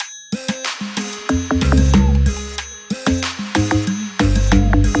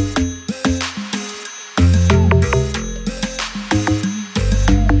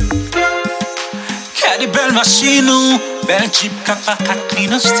dans chez nous, belle Jeep 4x4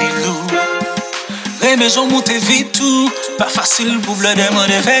 dans style. Les maisons montent vite tout, pas facile pour le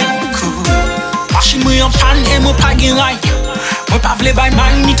demander faire un coup. Machine moi en panne et moi pas gain rail. Moi pas vle bay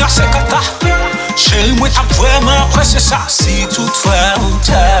mal ni ta sekata. Chérie moi t'as vraiment pressé ça. Si toutefois ou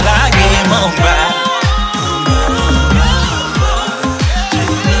t'as la game en bas.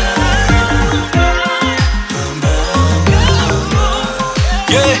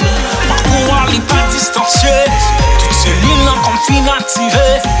 Yeah, parcours les pas distancié. Toutes ces lignes là comme fin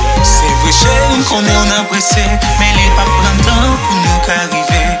activées. C'est vrai chérie qu'on est on a pressé. Mais les pas prendre temps pour nous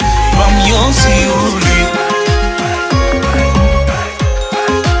qu'arriver. Bam yo si ouli.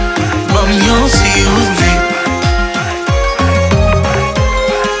 Bam yo si ouli.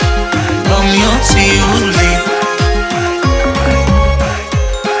 Bam yo si ouli.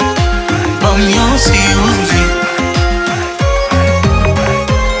 Bam yo si ouli.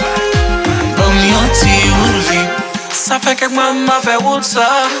 Bam yo si ouli. Ça fait quelques mois m'a fait route ça.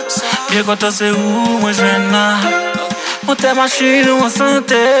 Bien content c'est où moi je n'ai. Monter machine ou en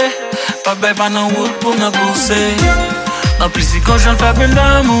santé. Pas belle pas dans route pour me pousser. En plus si quand j'en fais peine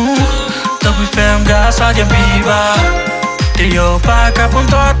d'amour. T'as pu faire un gars ça qui biba. Et yo pas qu'à prendre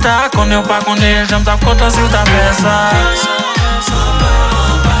toi ta. Qu'on est ou pas qu'on est. J'aime ta content si t'as fait ça.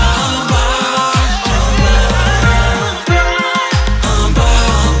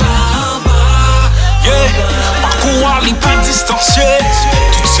 Yeah, parcours les pas distancié.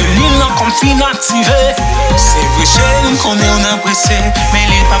 Toutes ces lignes là comme fin activées. C'est vrai chérie qu'on est on a pressé. Mais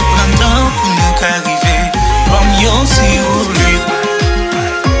les pas prendre temps pour nous qu'arriver. Bam yo si ouli.